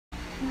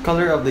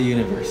Color of the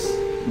Universe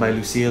by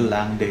Lucille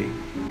Langday.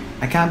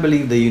 I can't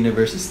believe the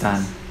universe is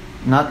tan.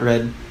 Not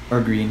red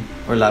or green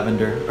or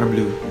lavender or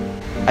blue.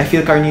 I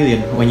feel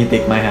carnelian when you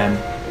take my hand.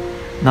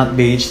 Not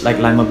beige like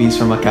lima beans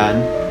from a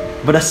can,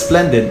 but a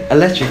splendid,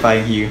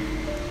 electrifying hue.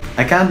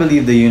 I can't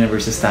believe the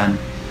universe is tan.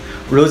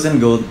 Rose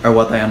and gold are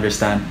what I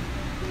understand.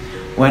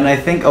 When I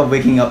think of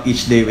waking up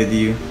each day with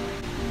you,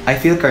 I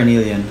feel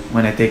carnelian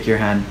when I take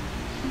your hand.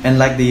 And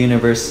like the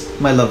universe,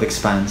 my love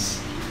expands,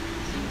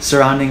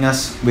 surrounding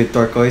us with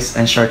turquoise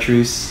and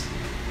chartreuse.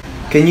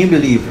 Can you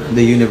believe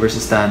the universe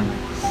is tan?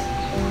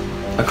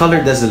 A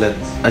color desolate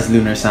as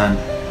lunar sand,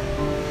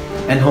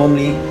 and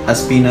homely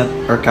as peanut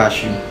or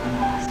cashew.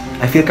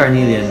 I feel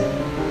carnelian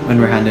when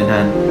we're hand in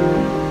hand,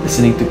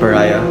 listening to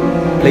Pariah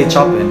play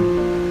Chopin.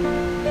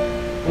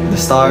 The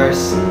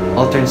stars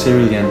all turn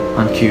cerulean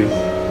on cue.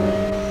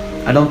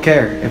 I don't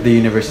care if the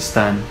universe is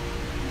tan.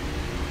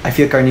 I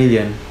feel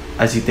carnelian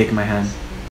as you take my hand.